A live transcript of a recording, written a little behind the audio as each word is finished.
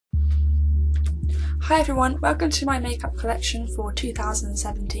Hi everyone, welcome to my makeup collection for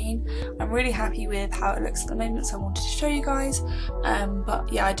 2017. I'm really happy with how it looks at the moment, so I wanted to show you guys.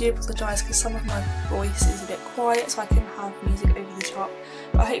 But yeah, I do apologise because some of my voice is a bit quiet, so I couldn't have music over the top.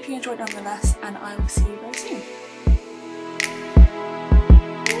 But I hope you enjoyed nonetheless, and I will see you very soon.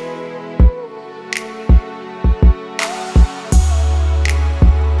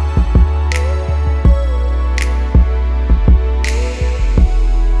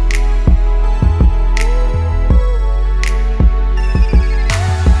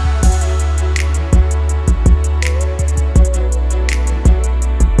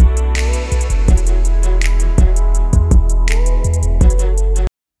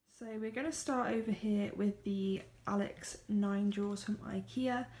 We're going to start over here with the Alex 9 drawers from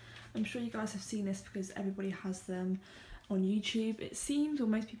IKEA. I'm sure you guys have seen this because everybody has them on YouTube, it seems, or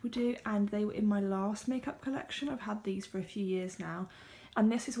most people do, and they were in my last makeup collection. I've had these for a few years now, and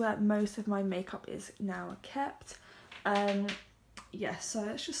this is where most of my makeup is now kept. Yeah, so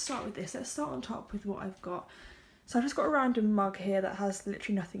let's just start with this. Let's start on top with what I've got. So I've just got a random mug here that has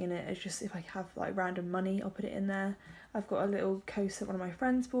literally nothing in it. It's just if I have like random money, I'll put it in there. I've got a little coaster one of my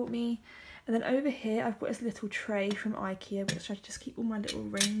friends bought me. And then over here I've got this little tray from IKEA which I just keep all my little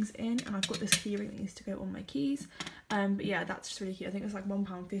rings in, and I've got this key ring that needs to go on my keys. But yeah, that's just really cute. I think it's like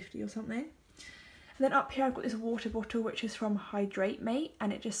 £1.50 or something. And then up here I've got this water bottle which is from Hydrate Mate,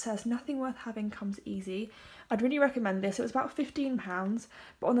 and it just says nothing worth having comes easy. I'd really recommend this. It was about £15,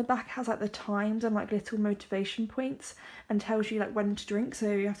 but on the back it has like the times and like little motivation points and tells you like when to drink. So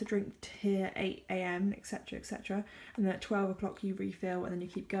you have to drink here at 8 AM, etc, etc, and then at 12 o'clock you refill and then you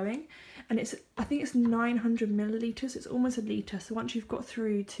keep going. And it's, I think it's 900 millilitres, it's almost a litre. So once you've got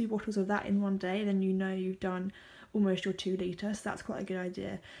through 2 bottles of that in one day, then you know you've done almost your 2 litres, so that's quite a good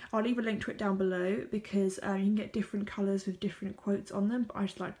idea. I'll leave a link to it down below because you can get different colours with different quotes on them, but I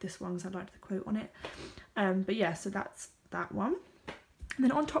just liked this one because I liked the quote on it. But yeah, so that's that one. And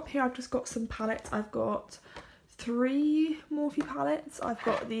then on top here I've just got some palettes. I've got 3 Morphe palettes. I've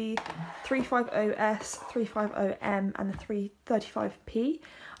got the 350S, 350M and the 335P.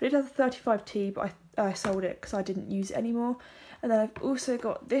 I did have the 35T, but I sold it because I didn't use it anymore. And then I've also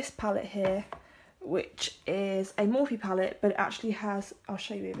got this palette here, which is a Morphe palette, but it actually has, I'll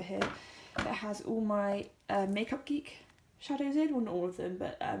show you over here, it has all my Makeup Geek shadows in. Well, not all of them,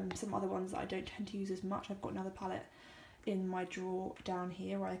 but some other ones that I don't tend to use as much. I've got another palette in my drawer down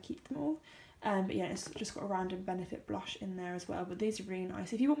here where I keep them all. But yeah, it's just got a random Benefit blush in there as well, but these are really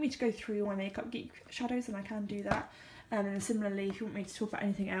nice. If you want me to go through my Makeup Geek shadows, then I can do that. And then similarly, if you want me to talk about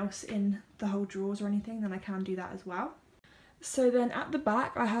anything else in the whole drawers or anything, then I can do that as well. So then at the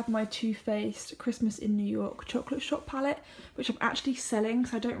back I have my Too Faced Christmas in New York chocolate shop palette, which I'm actually selling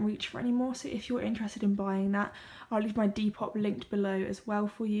so I don't reach for anymore. So if you're interested in buying that, I'll leave my Depop linked below as well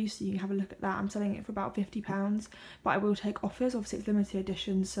for you so you can have a look at that. I'm selling it for about £50, but I will take offers. Obviously it's limited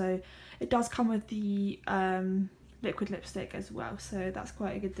edition, so it does come with the liquid lipstick as well, so that's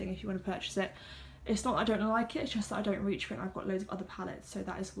quite a good thing if you want to purchase it. It's not that I don't like it, it's just that I don't reach for it and I've got loads of other palettes, so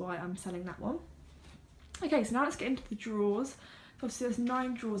that is why I'm selling that one. Okay, so now let's get into the drawers. Obviously there's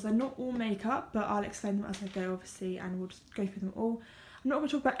 9 drawers. They're not all makeup, but I'll explain them as I go, obviously, and we'll just go through them all. I'm not going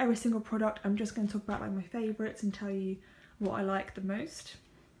to talk about every single product, I'm just going to talk about like my favourites and tell you what I like the most.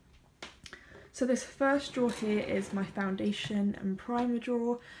 So this first drawer here is my foundation and primer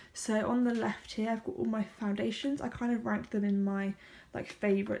drawer. So on the left here I've got all my foundations. I kind of ranked them in my like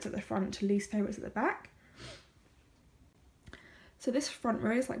favourites at the front to least favourites at the back. So this front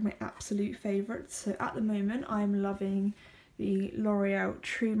row is like my absolute favourites. So at the moment I'm loving the L'Oreal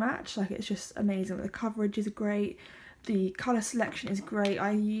True Match. Like, it's just amazing. The coverage is great, the colour selection is great.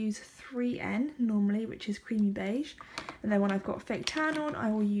 I use 3N normally, which is creamy beige, and then when I've got fake tan on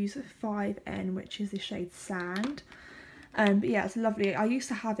I will use 5N, which is the shade Sand. But yeah, it's lovely. I used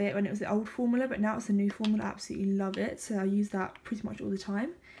to have it when it was the old formula, but now it's the new formula. I absolutely love it, so I use that pretty much all the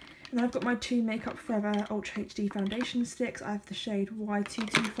time. And then I've got my 2 Makeup Forever Ultra HD foundation sticks. I have the shade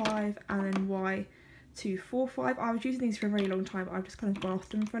Y225 and then Y245. I was using these for a very long time, but I've just kind of gone off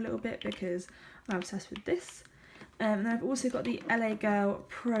them for a little bit because I'm obsessed with this. And then I've also got the LA Girl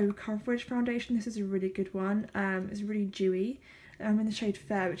Pro Coverage Foundation. This is a really good one. It's really dewy. I'm in the shade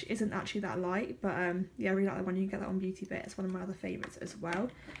Fair, which isn't actually that light, but yeah, I really like that one. You can get that on Beauty Bay. It's one of my other favourites as well.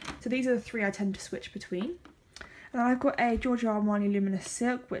 So these are the 3 I tend to switch between. And I've got a Giorgio Armani Luminous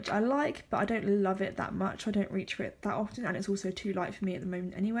Silk, which I like, but I don't love it that much. I don't reach for it that often, and it's also too light for me at the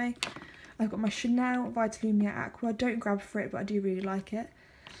moment anyway. I've got my Chanel Vitalumia Aqua. I don't grab for it, but I do really like it.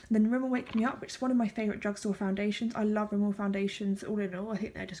 And then Rimmel Wake Me Up, which is one of my favourite drugstore foundations. I love Rimmel foundations all in all. I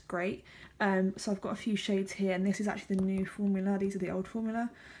think they're just great. So I've got a few shades here, and this is actually the new formula. These are the old formula.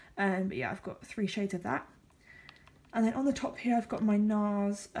 But yeah, I've got 3 shades of that. And then on the top here, I've got my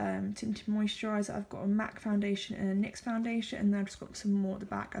NARS Tinted Moisturiser. I've got a MAC foundation and a NYX foundation, and then I've just got some more at the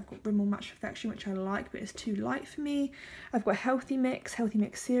back. I've got Rimmel Match Perfection, which I like, but it's too light for me. I've got Healthy Mix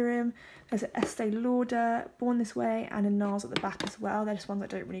Serum. There's an Estee Lauder Born This Way, and a NARS at the back as well. They're just ones I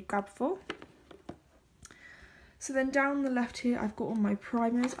don't really grab for. So then down the left here, I've got all my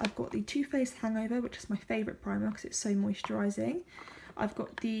primers. I've got the Too Faced Hangover, which is my favourite primer because it's so moisturising. I've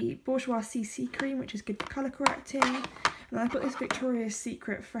got the Bourjois CC cream, which is good for colour correcting. And then I've got this Victoria's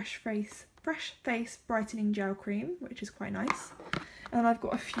Secret Fresh Face Brightening Gel Cream, which is quite nice. And then I've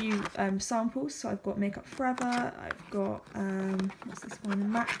got a few samples. So I've got Makeup Forever, I've got, what's this one,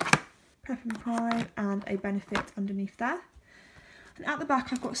 MAC Prep and Prime, and a Benefit underneath there. And at the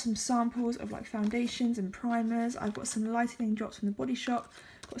back, I've got some samples of like foundations and primers. I've got some lightening drops from the Body Shop,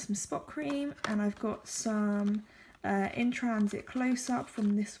 I've got some spot cream, and I've got some In Transit Close-Up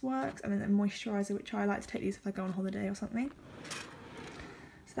from This Works, and then a moisturiser, which I like to take these if I go on holiday or something.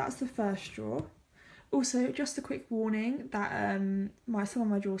 So that's the first drawer. Also, just a quick warning that some of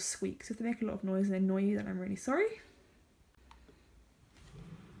my drawers squeak, so if they make a lot of noise and annoy you, then I'm really sorry.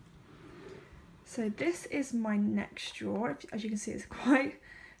 So this is my next drawer. As you can see,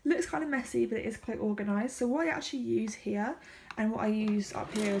 looks kind of messy, but it is quite organised. So what I actually use here, and what I use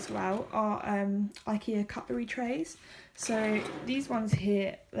up here as well, are IKEA cutlery trays. So these ones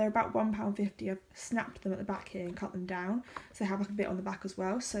here, they're about £1.50. I've snapped them at the back here and cut them down, so they have like a bit on the back as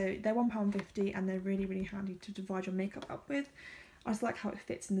well. So they're £1.50, and they're really, really handy to divide your makeup up with. I just like how it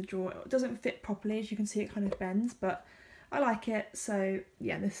fits in the drawer. It doesn't fit properly, as you can see, it kind of bends, but I like it. So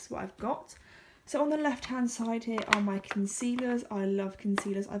yeah, this is what I've got. So on the left hand side here are my concealers. I love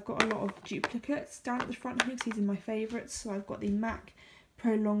concealers. I've got a lot of duplicates down at the front here, because these are my favourites. So I've got the MAC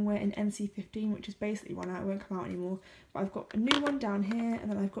Pro Longwear in NC15, which is basically run out, it won't come out anymore. But I've got a new one down here, and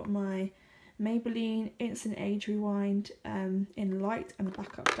then I've got my Maybelline Instant Age Rewind in light, and a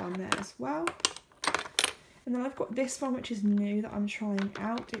backup down there as well. And then I've got this one, which is new, that I'm trying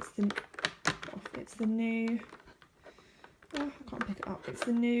out. It's the new... Oh, I can't pick it up. It's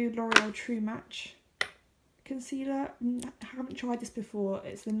the new L'Oreal True Match concealer. I haven't tried this before.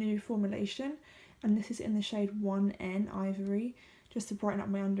 It's the new formulation, and this is in the shade 1N Ivory, just to brighten up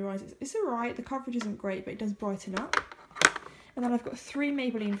my under eyes. It's alright. The coverage isn't great, but it does brighten up. And then I've got 3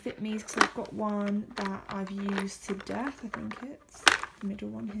 Maybelline Fit Me's, because I've got one that I've used to death. I think it's the middle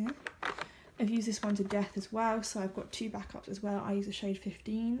one here. I've used this one to death as well, so I've got 2 backups as well. I use the shade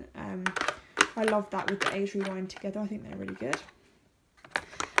 15. I love that with the Age Rewind together. I think they're really good.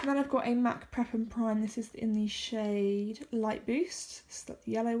 And then I've got a MAC Prep and Prime. This is in the shade Light Boost. This is like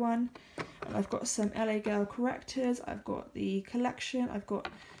the yellow one. And I've got some LA Girl correctors. I've got the collection. I've got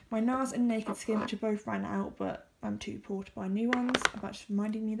my NARS and Naked Skin, which have both ran out, but I'm too poor to buy new ones. That's just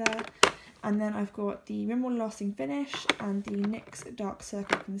reminding me there. And then I've got the Rimmel Lasting Finish and the NYX Dark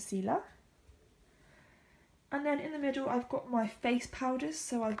Circle Concealer. And then in the middle, I've got my face powders.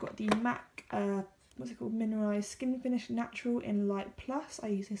 So I've got the MAC, Mineralized Skin Finish Natural in Light Plus. I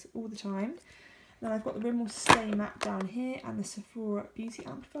use this all the time. Then I've got the Rimmel Stay Matte down here, and the Sephora Beauty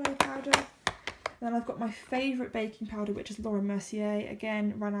Amplifier powder. Then I've got my favourite baking powder, which is Laura Mercier.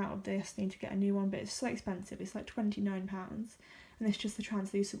 Again, ran out of this, need to get a new one, but it's so expensive. It's like £29. And it's just the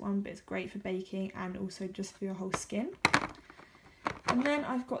translucent one, but it's great for baking and also just for your whole skin. And then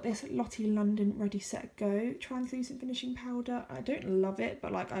I've got this Lottie London Ready Set Go translucent finishing powder. I don't love it,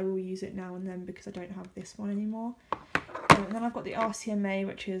 but like I will use it now and then because I don't have this one anymore. And then I've got the RCMA,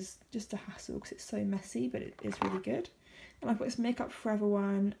 which is just a hassle because it's so messy, but it is really good. And I've got this Makeup Forever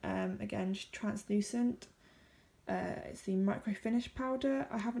one, again just translucent. It's the Micro Finish powder.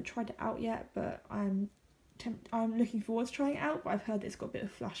 I haven't tried it out yet, but I'm looking forward to trying it out, but I've heard that it's got a bit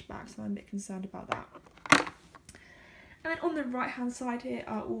of flashback, so I'm a bit concerned about that. And then on the right hand side here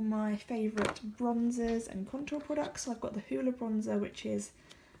are all my favourite bronzers and contour products. So I've got the Hoola bronzer, which is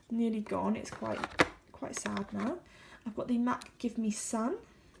nearly gone. It's quite sad now. I've got the MAC Give Me Sun,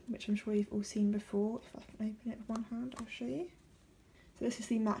 which I'm sure you've all seen before. If I can open it with one hand, I'll show you. So this is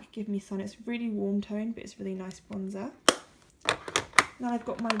the MAC Give Me Sun. It's really warm tone, but it's really nice bronzer. Then I've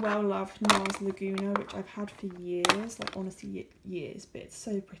got my well-loved NARS Laguna, which I've had for years, like honestly years, but it's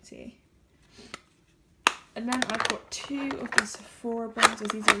so pretty. And then I've got 2 of the Sephora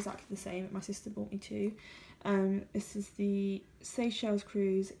bronzers. These are exactly the same. My sister bought me 2. This is the Seychelles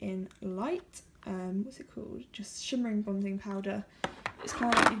Cruise in Light. What's it called? Just shimmering bronzing powder. It's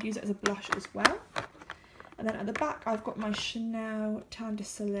kind of like you'd use it as a blush as well. And then at the back I've got my Chanel Teint de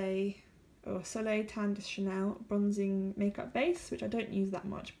Soleil, or Soleil Teint de Chanel bronzing makeup base, which I don't use that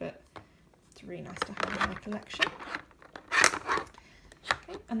much, but it's really nice to have in my collection.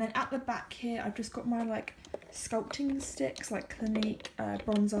 Okay. And then at the back here I've just got my like sculpting sticks, like Clinique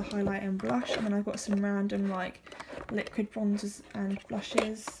bronzer, highlight and blush, and then I've got some random like liquid bronzers and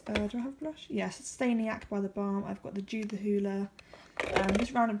blushes. Do I have blush? Yes, Staniac by the Balm. I've got the Dew the Hoola,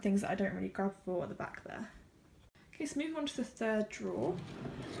 just random things that I don't really grab for at the back there. Okay, so moving on to the third drawer.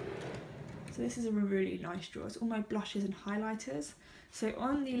 So this is a really nice drawer. It's all my blushes and highlighters. So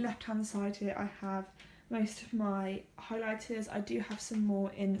on the left hand side here I have most of my highlighters. I do have some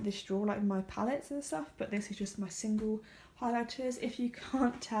more in this drawer, like my palettes and stuff, but this is just my single highlighters. If you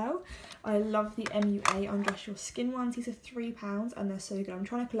can't tell, I love the MUA Undress Your Skin ones. These are £3 and they're so good. I'm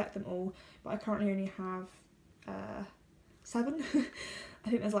trying to collect them all, but I currently only have 7. I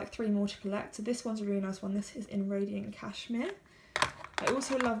think there's like 3 more to collect. So this one's a really nice one. This is in Radiant Cashmere. I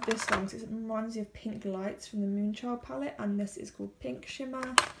also love this one because it reminds me of Pink Lights from the Moonchild palette, and this is called Pink Shimmer.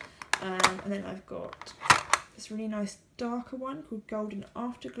 And then I've got this really nice darker one called Golden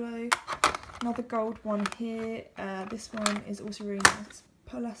Afterglow. Another gold one here. This one is also really nice. It's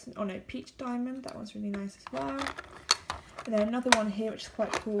pearlescent, oh no, Peach Diamond. That one's really nice as well. And then another one here which is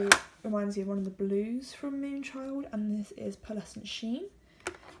quite cool. Reminds me of one of the blues from Moonchild, and this is Pearlescent Sheen.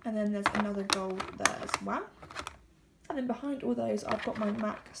 And then there's another gold there as well. And then behind all those I've got my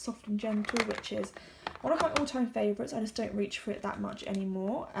MAC Soft and Gentle, which is one of my all-time favourites. I just don't reach for it that much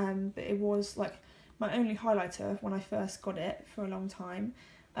anymore, but it was like my only highlighter when I first got it for a long time,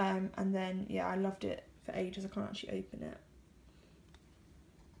 and then yeah, I loved it for ages. I can't actually open it.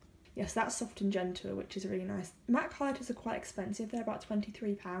 Yes, that's Soft and Gentle, which is really nice. MAC highlighters are quite expensive, they're about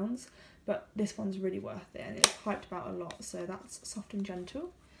 £23, but this one's really worth it and it's hyped about a lot, so that's Soft and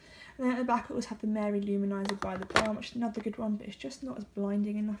Gentle. And then at the back I also have the Mary Luminizer by the Balm, which is another good one, but it's just not as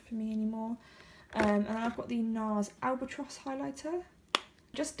blinding enough for me anymore. And then I've got the NARS Albatross highlighter.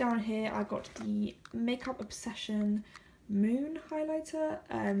 Just down here I got the Makeup Obsession Moon highlighter.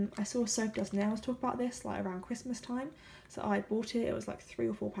 I saw Soap Does Nails talk about this like around Christmas time, so I bought it. It was like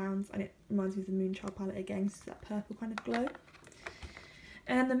 £3 or £4 and it reminds me of the Moonchild palette again, so it's that purple kind of glow.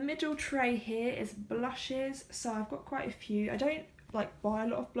 And the middle tray here is blushes, so I've got quite a few. I don't like buy a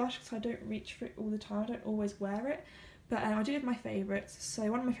lot of blush because I don't reach for it all the time. I don't always wear it, but I do have my favourites. So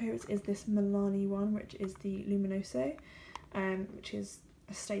one of my favourites is this Milani one, which is the Luminoso, which is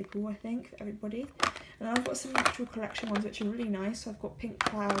a staple I think for everybody. And I've got some natural collection ones which are really nice. So I've got Pink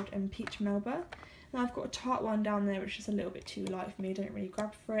Cloud and Peach Melba. And I've got a tart one down there which is a little bit too light for me. I don't really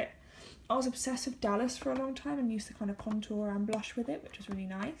grab for it. I was obsessed with Dallas for a long time and used to kind of contour and blush with it, which was really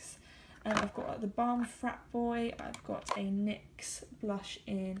nice. And I've got the Balm Frat Boy. I've got a NYX blush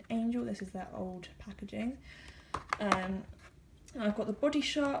in Angel. This is their old packaging. And I've got the Body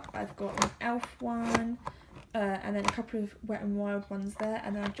Shop. I've got an Elf one. And then a couple of Wet n Wild ones there.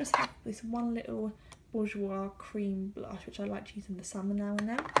 And then I just have this one little Bourjois cream blush, which I like to use in the summer now and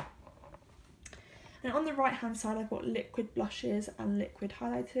then. And on the right hand side I've got liquid blushes and liquid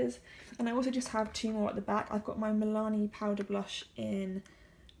highlighters. And I also just have 2 more at the back. I've got my Milani powder blush in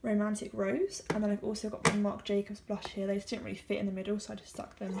Romantic Rose, and then I've also got the Marc Jacobs blush here. They just didn't really fit in the middle, so I just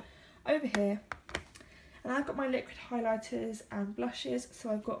stuck them over here. And I've got my liquid highlighters and blushes. So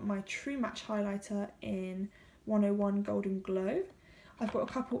I've got my True Match highlighter in 101 Golden Glow. I've got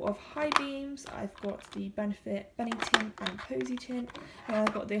a couple of high beams. I've got the Benefit Benny Tint and Posy Tint, and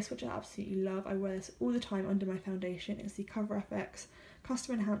I've got this, which I absolutely love. I wear this all the time under my foundation. It's the Cover FX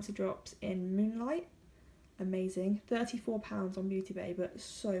Custom Enhancer Drops in Moonlight. Amazing. £34 on Beauty Bay, but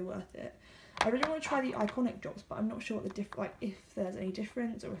so worth it. I really want to try the Iconic drops, but I'm not sure what the like if there's any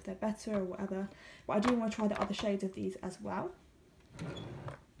difference or if they're better or whatever. But I do want to try the other shades of these as well.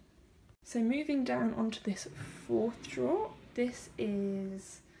 So moving down onto this 4th drawer, this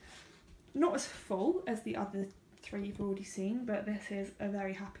is not as full as the other 3 you've already seen, but this is a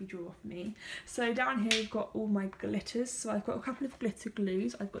very happy drawer for me. So down here we've got all my glitters. So I've got a couple of glitter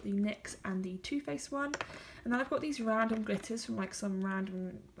glues. I've got the NYX and the Too Faced one, and then I've got these random glitters from like some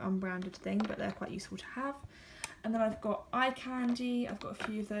random unbranded thing, but they're quite useful to have. And then I've got eye candy. I've got a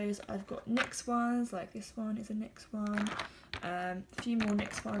few of those. I've got NYX ones, like this one is a NYX one. A few more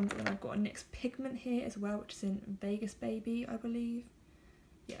NYX ones, and then I've got a NYX pigment here as well, which is in Vegas Baby, I believe.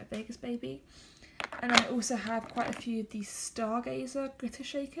 Yeah, Vegas Baby. And then I also have quite a few of these Stargazer glitter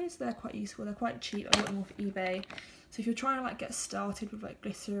shakers. They're quite useful. They're quite cheap. I got them off eBay. So if you're trying to like get started with like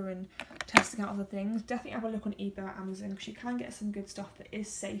glitter and testing out other things, definitely have a look on eBay or Amazon, because you can get some good stuff that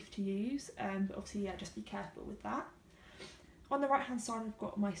is safe to use. But obviously, yeah, just be careful with that. On the right hand side, I've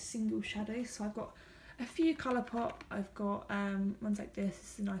got my single shadows. So I've got a few colour pop. I've got ones like this.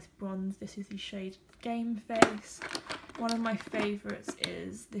 This is a nice bronze. This is the shade Game Face. One of my favourites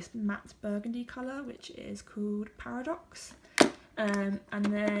is this matte burgundy colour, which is called Paradox. And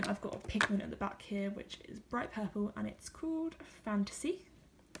then I've got a pigment at the back here, which is bright purple, and it's called Fantasy.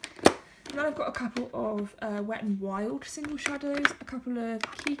 And then I've got a couple of Wet n Wild single shadows, a couple of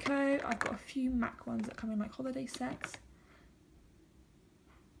Kiko. I've got a few MAC ones that come in like holiday sets.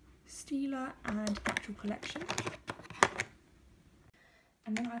 Stila and Natural Collection.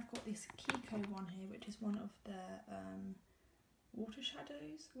 And then I've got this Kiko one here, which is one of the water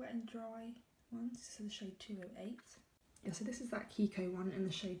shadows, wet and dry ones. This is the shade 208. Yeah, so this is that Kiko one in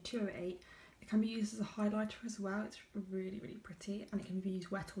the shade 208. It can be used as a highlighter as well. It's really, really pretty, and it can be used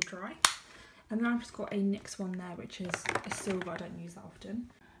wet or dry. And then I've just got a NYX one there, which is a silver. I don't use that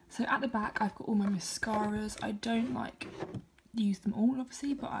often. So at the back, I've got all my mascaras. I don't like use them all,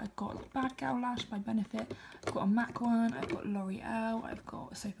 obviously, but I've got Bad Gal Lash by Benefit. I've got a MAC one. I've got L'Oreal. I've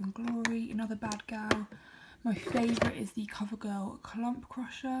got Soap and Glory, another Bad Gal. My favourite is the CoverGirl Clump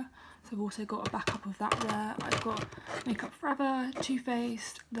Crusher. So I've also got a backup of that there. I've got Makeup Forever, Too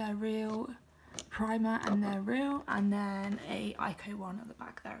Faced, They're Real, Primer and They're Real, and then a Ico one at the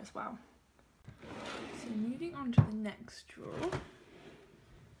back there as well. So moving on to the next drawer.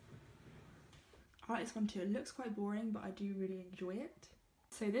 I like this one too. It looks quite boring, but I do really enjoy it.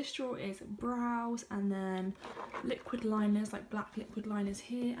 So this drawer is brows, and then liquid liners, like black liquid liners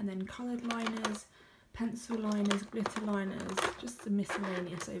here, and then coloured liners, pencil liners, glitter liners, just the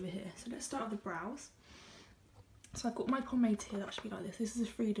miscellaneous over here. So let's start with the brows. So I've got my pomades here that should be like this. This is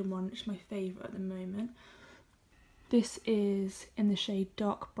a Freedom one, which is my favourite at the moment. This is in the shade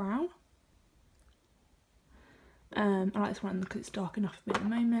Dark Brown. I like this one because it's dark enough for me at the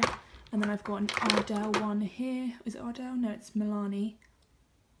moment. And then I've got an Ardell one here. Is it Ardell? No, it's Milani.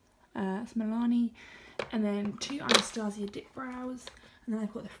 It's Milani. And then two Anastasia Dip Brows. And then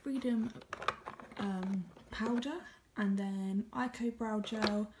I've got the Freedom powder. And then Ico Brow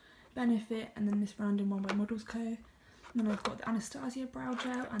Gel, Benefit, and then this random one by Models Co. And then I've got the Anastasia Brow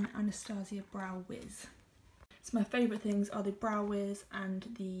Gel and the Anastasia Brow Wiz. So my favourite things are the Brow Wiz and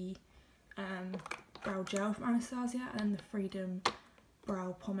the Brow Gel from Anastasia, and the Freedom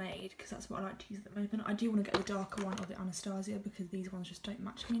Brow Pomade, because that's what I like to use at the moment. I do want to get the darker one of the Anastasia because these ones just don't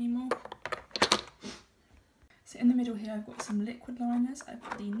match me anymore. So in the middle here I've got some liquid liners. I've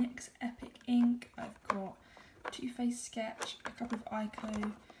got the NYX Epic Ink, I've got Too Faced Sketch, a couple of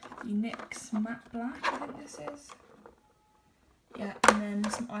Ico, the NYX Matte Black, I think this is. Yeah, and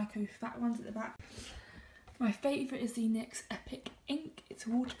then some Ico fat ones at the back. My favourite is the NYX Epic Ink. It's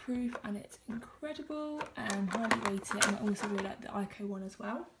waterproof and it's incredible. Highly rate it, and I also really like the Ico one as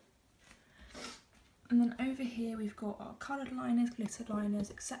well. And then over here we've got our coloured liners, glitter liners,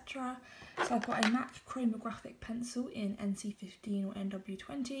 etc. So I've got a matte chromographic pencil in NC15 or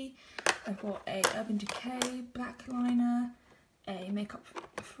NW20. I've got a Urban Decay black liner, a Makeup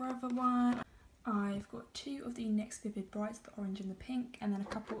Forever one. I've got two of the NYX Vivid Brights, the orange and the pink, and then a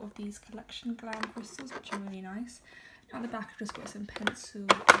couple of these Collection Glam crystals, which are really nice. At the back I've just got some pencil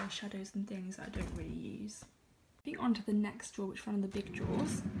shadows and things that I don't really use. Moving on to the next drawer, which is one of the big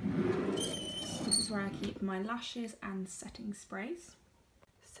drawers. This is where I keep my lashes and setting sprays.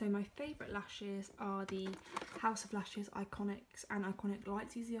 So my favourite lashes are the House of Lashes Iconics and Iconic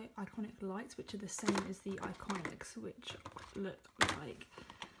Lights. These are the Iconic Lights, which are the same as the Iconics, which look like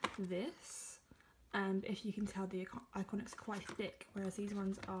this. And if you can tell, the Iconics are quite thick, whereas these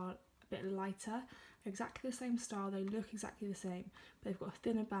ones are a bit lighter. They're exactly the same style, they look exactly the same, but they've got a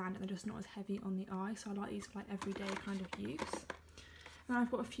thinner band and they're just not as heavy on the eye, so I like these for like everyday kind of use. And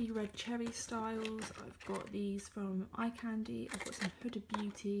I've got a few red cherry styles. I've got these from Eye Candy, I've got some Huda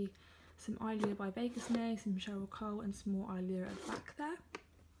Beauty, some Eyelure by Vegas Nay, some Cheryl Cole, and some more Eyelure at the back there.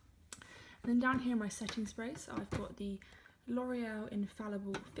 And then down here are my setting sprays. So I've got the L'Oreal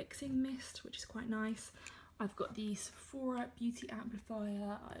Infallible Fixing Mist, which is quite nice. I've got the Sephora Beauty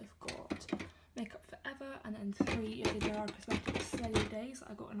Amplifier, I've got Makeup Forever, and then three of the Gerard Cosmetics Slay Your Days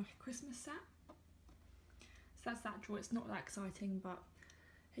I got in like a Christmas set. So that's that drawer. It's not that exciting, but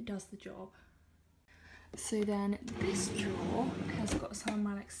it does the job. So then this drawer has got some of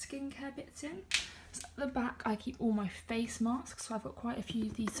my like skincare bits in. So at the back I keep all my face masks, so I've got quite a few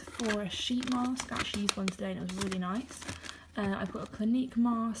of these Sephora sheet masks. I actually used one today and it was really nice. I've got a Clinique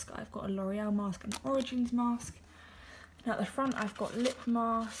mask, I've got a L'Oreal mask, an Origins mask. And at the front I've got lip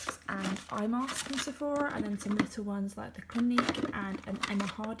masks and eye masks from Sephora, and then some little ones like the Clinique and an Emma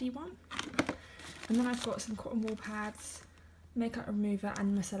Hardy one. And then I've got some cotton wool pads, makeup remover,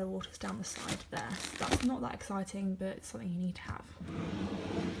 and micellar waters down the side there. That's not that exciting, but it's something you need to have.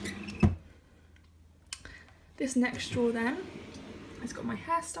 This next drawer then, it's got my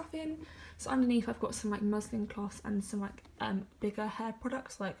hair stuff in. So underneath I've got some like muslin cloths and some like bigger hair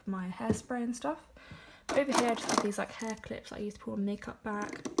products like my hairspray and stuff. But over here I just have these like hair clips that I use to put my makeup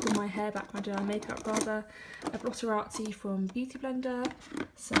back, put my hair back when I do my makeup rather, a Blotterati from Beauty Blender,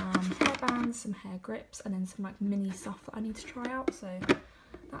 some hair bands, some hair grips, and then some like mini stuff that I need to try out. So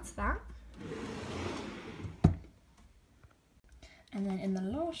that's that. And then in the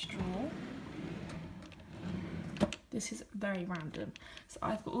last drawer, this is very random. So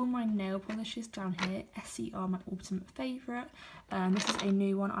I've got all my nail polishes down here. Essie are my ultimate favourite. This is a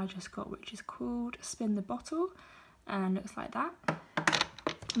new one I just got, which is called Spin the Bottle, and looks like that.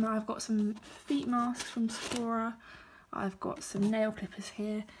 And then I've got some feet masks from Sephora. I've got some nail clippers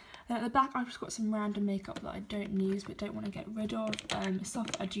here. And at the back I've just got some random makeup that I don't use but don't want to get rid of. Stuff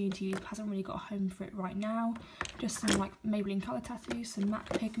that I do need to use but hasn't really got a home for it right now. Just some like Maybelline colour tattoos, some MAC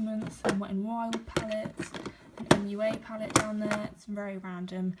pigments, some Wet n Wild palettes, an MUA palette down there. It's very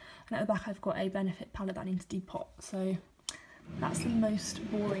random. And at the back I've got a Benefit palette that I need to depot. So that's the most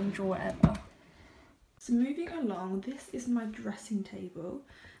boring drawer ever. So moving along, this is my dressing table,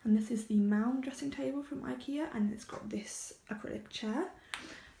 and this is the Mound dressing table from IKEA, and it's got this acrylic chair.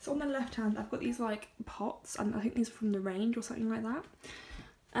 So on the left hand I've got these like pots, and I think these are from the range or something like that.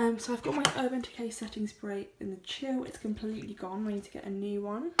 So I've got my Urban Decay setting spray in the chill. It's completely gone, I need to get a new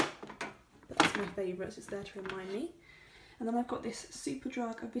one. But that's my favourite, so it's there to remind me. And then I've got this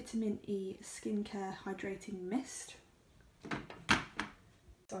Superdrug Vitamin E Skincare Hydrating Mist.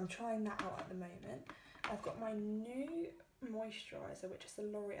 So I'm trying that out at the moment. I've got my new moisturiser, which is the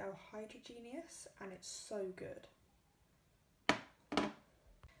L'Oreal Hydrogenius, and it's so good.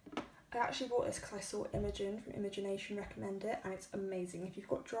 I actually bought this because I saw Imogen from Imagination recommend it, and it's amazing. If you've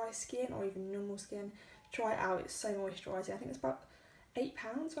got dry skin or even normal skin, try it out. It's so moisturising. I think it's about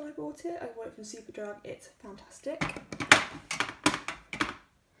 £8 when I bought it. I bought it from Superdrug. It's fantastic.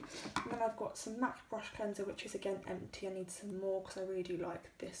 And then I've got some MAC brush cleanser, which is again empty. I need some more because I really do like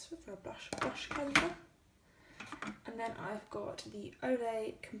this for a brush cleanser. And then I've got the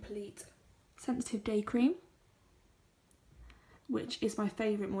Olay Complete Sensitive Day Cream, which is my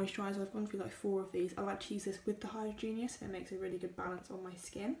favourite moisturiser. I've gone through like 4 of these. I like to use this with the Hydrogenius, and it makes a really good balance on my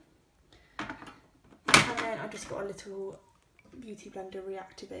skin. And then I've just got a little Beauty Blender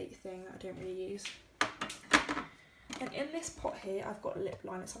Reactivate thing that I don't really use. And in this pot here, I've got lip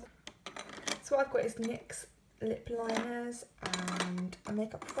liners. So what I've got is NYX lip liners and a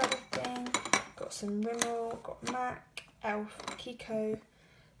makeup forever thing. Got some Rimmel, got MAC, ELF, Kiko,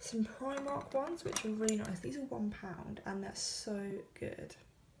 some Primark ones, which are really nice. These are £1 and they're so good.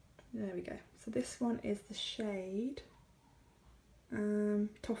 There we go. So this one is the shade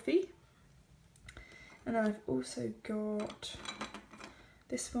Toffee. And then I've also got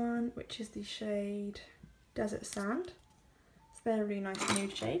this one, which is the shade Desert Sand. So they're really nice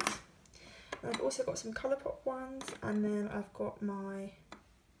nude shades. And I've also got some Colourpop ones, and then I've got my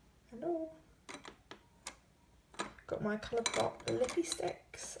Colourpop lippy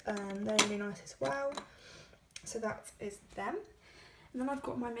sticks, and they're really nice as well. So that is them. And then I've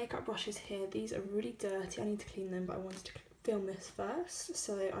got my makeup brushes here. These are really dirty. I need to clean them, but I wanted to film this first.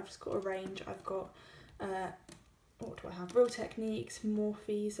 So I've just got a range. I've got what do I have? Real Techniques,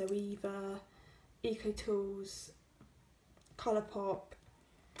 Morphe, Zoeva, Eco Tools, Colourpop.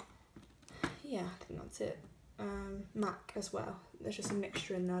 Yeah, I think that's it. MAC as well. There's just a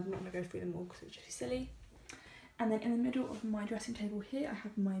mixture in there. I'm not going to go through them all because it's just silly. And then in the middle of my dressing table here, I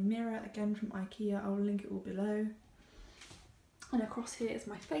have my mirror, again from IKEA. I'll link it all below. And across here is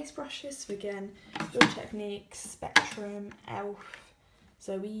my face brushes. So again, Real Techniques, Spectrum, ELF,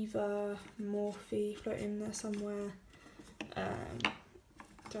 Zoeva, Morphe, floating in there somewhere.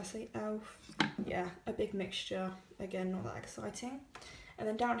 Did I say ELF? Yeah, a big mixture. Again, not that exciting. And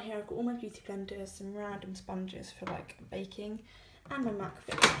then down here I've got all my beauty blenders, some random sponges for like baking, and my MAC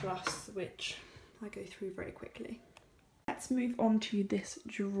Fix Plus, which I go through very quickly. Let's move on to this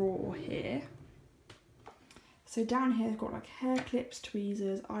drawer here. So down here I've got like hair clips,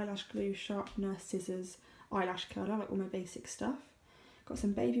 tweezers, eyelash glue, sharpener, scissors, eyelash curler, like all my basic stuff. Got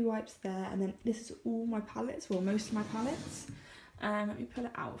some baby wipes there, and then this is all my palettes, well most of my palettes. Let me pull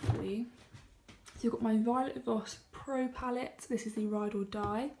it out for you. So you've got my Violet Voss Pro palette. This is the Ride or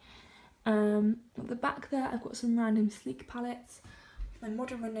Die. At the back there I've got some random sleek palettes. My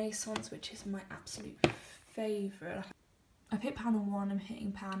Modern Renaissance, which is my absolute favourite. I've hit pan on one, I'm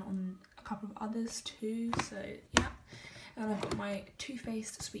hitting pan on a couple of others too, so yeah. And I've got my Too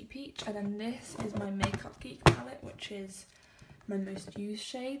Faced Sweet Peach, and then this is my Makeup Geek palette, which is my most used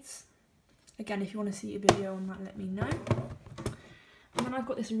shades. Again, if you want to see a video on that, let me know. And then Then I've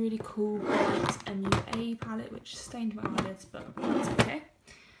got this really cool MUA palette which stained my eyelids, but that's okay.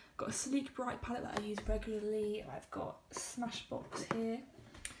 Got a sleek bright palette that I use regularly. I've got Smashbox here,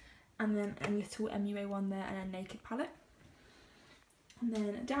 and then a little MUA one there, and a naked palette. And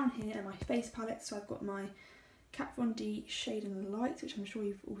then down here are my face palettes. So I've got my Kat Von D Shade and Light, which I'm sure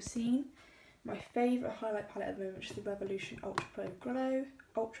you've all seen. My favourite highlight palette at the moment, which is the Revolution Ultra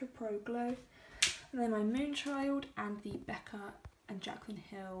Pro Glow. And then my Moonchild and the Becca and Jaclyn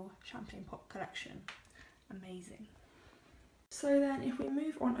Hill Champagne Pop collection. Amazing. So then if we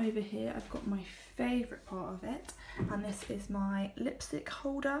move on over here, I've got my favourite part of it, and this is my lipstick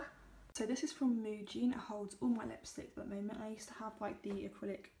holder. So this is from Muji and it holds all my lipsticks at the moment. I used to have like the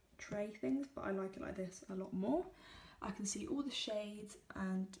acrylic tray things, but I like it like this a lot more. I can see all the shades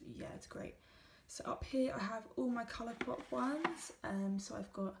and yeah, it's great. So up here I have all my Colourpop ones. So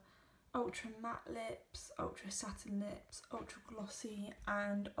I've got ultra matte lips, ultra satin lips, ultra glossy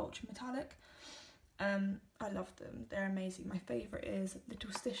and ultra metallic. I love them, they're amazing. My favourite is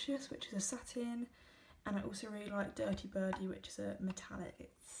Little Stitious, which is a satin, and I also really like Dirty Birdie, which is a metallic.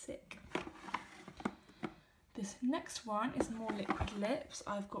 It's sick. This next one is more liquid lips.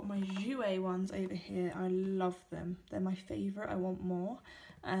 I've got my Jouer ones over here. I love them, they're my favourite. I want more.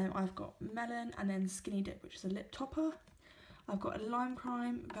 I've got Melon and then Skinny Dip, which is a lip topper. I've got a Lime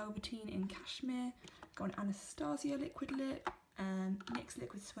Crime, Velveteen in Cashmere, got an Anastasia liquid lip, and NYX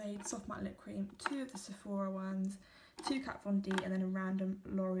Liquid Suede Soft Matte Lip Cream, 2 of the Sephora ones, 2 Kat Von D, and then a random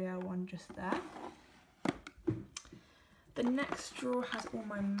L'Oreal one just there. The next drawer has all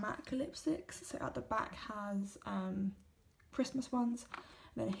my MAC lipsticks, so at the back has Christmas ones,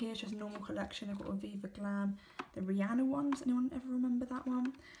 and then here's just normal collection. I've got a Viva Glam, the Rihanna ones, anyone ever remember that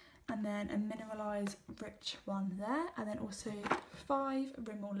one? And then a Mineralized Rich one there, and then also 5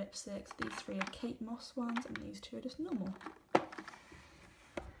 Rimmel lipsticks. These 3 are Kate Moss ones, and these 2 are just normal.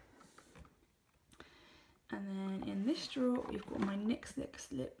 And then in this drawer we've got my NYX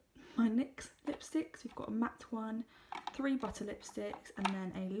lipsticks. We've got a matte one, 3 butter lipsticks, and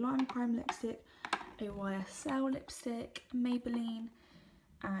then a Lime Crime lipstick, a YSL lipstick, Maybelline,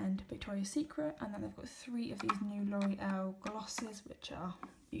 and Victoria's Secret. And then I've got 3 of these new L'Oreal glosses, which are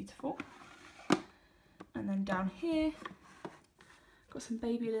beautiful. And then down here, got some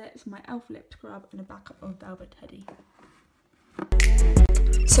baby lips, my e.l.f. lip scrub, and a backup of Velvet Teddy.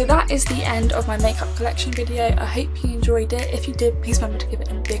 So that is the end of my makeup collection video. I hope you enjoyed it. If you did, please remember to give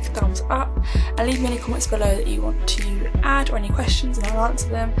it a big thumbs up and leave me any comments below that you want to add or any questions and I'll answer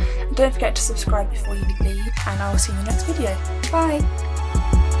them. And don't forget to subscribe before you leave, and I will see you in the next video. Bye!